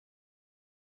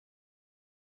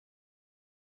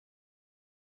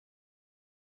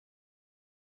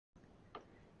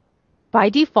By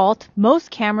default,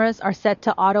 most cameras are set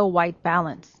to auto white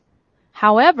balance.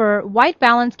 However, white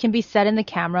balance can be set in the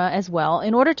camera as well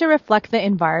in order to reflect the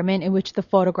environment in which the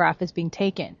photograph is being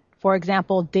taken. For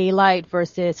example, daylight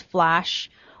versus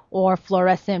flash or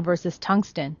fluorescent versus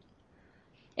tungsten.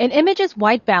 An image's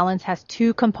white balance has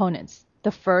two components.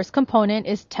 The first component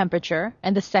is temperature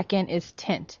and the second is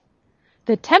tint.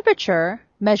 The temperature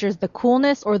measures the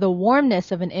coolness or the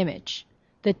warmness of an image.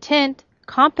 The tint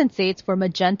compensates for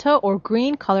magenta or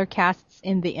green color casts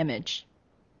in the image.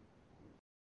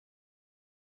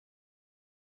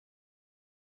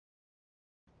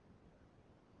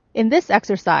 In this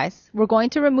exercise, we're going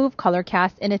to remove color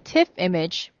cast in a TIFF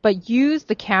image, but use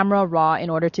the camera raw in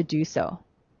order to do so.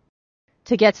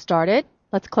 To get started,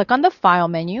 let's click on the File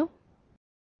menu,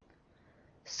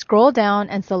 scroll down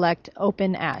and select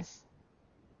Open As.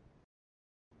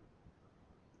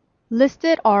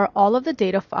 Listed are all of the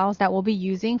data files that we'll be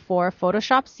using for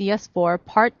Photoshop CS4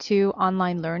 Part 2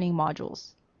 online learning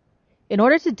modules. In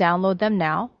order to download them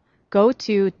now, go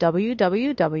to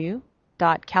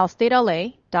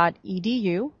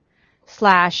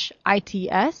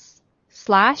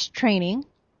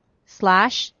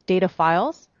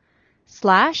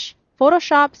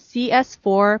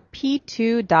CS4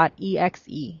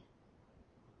 P2.exe.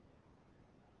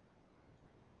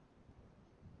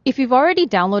 If you've already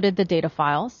downloaded the data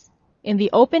files, in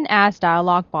the Open As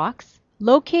dialog box,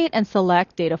 locate and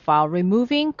select data file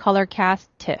removing color cast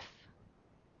TIFF.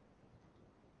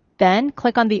 Then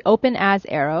click on the Open As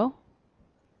arrow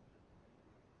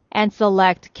and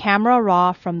select Camera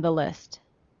Raw from the list.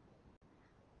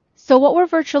 So what we're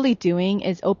virtually doing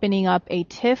is opening up a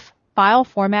TIFF file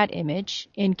format image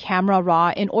in Camera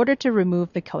Raw in order to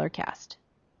remove the color cast.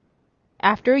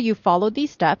 After you've followed these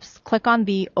steps, click on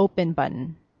the Open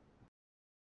button.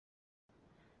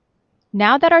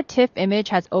 Now that our TIFF image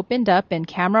has opened up in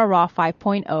Camera Raw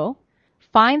 5.0,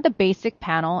 find the Basic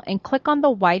panel and click on the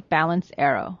white balance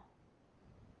arrow.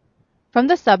 From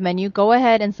the submenu, go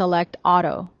ahead and select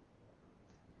Auto.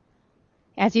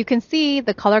 As you can see,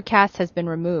 the color cast has been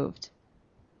removed.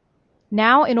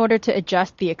 Now, in order to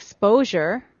adjust the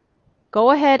exposure,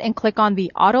 go ahead and click on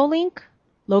the Auto link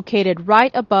located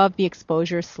right above the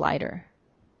exposure slider.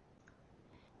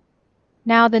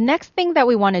 Now, the next thing that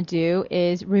we want to do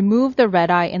is remove the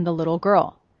red eye in the little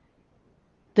girl.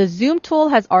 The zoom tool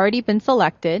has already been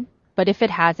selected, but if it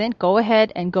hasn't, go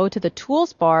ahead and go to the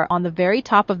Tools bar on the very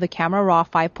top of the Camera Raw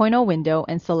 5.0 window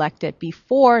and select it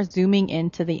before zooming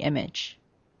into the image.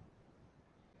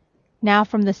 Now,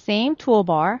 from the same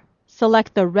toolbar,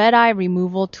 select the Red Eye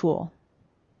Removal tool.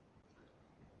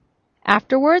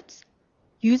 Afterwards,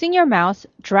 using your mouse,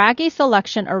 drag a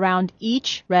selection around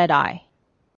each red eye.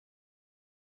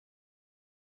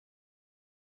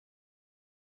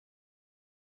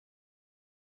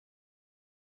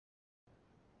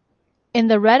 In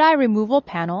the Red Eye Removal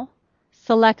panel,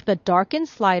 select the Darken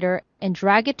slider and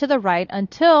drag it to the right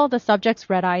until the subject's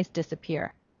red eyes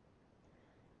disappear.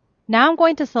 Now I'm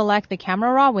going to select the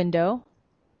Camera Raw window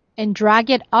and drag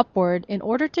it upward in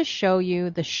order to show you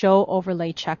the Show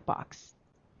Overlay checkbox.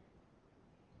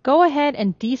 Go ahead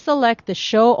and deselect the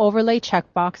Show Overlay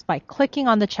checkbox by clicking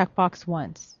on the checkbox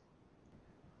once.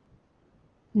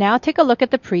 Now take a look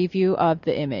at the preview of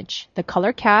the image. The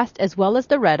color cast as well as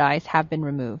the red eyes have been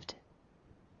removed.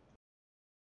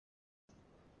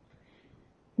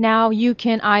 Now you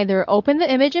can either open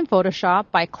the image in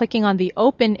Photoshop by clicking on the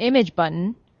Open Image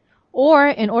button, or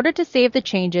in order to save the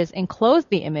changes and close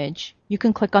the image, you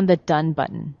can click on the Done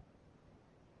button.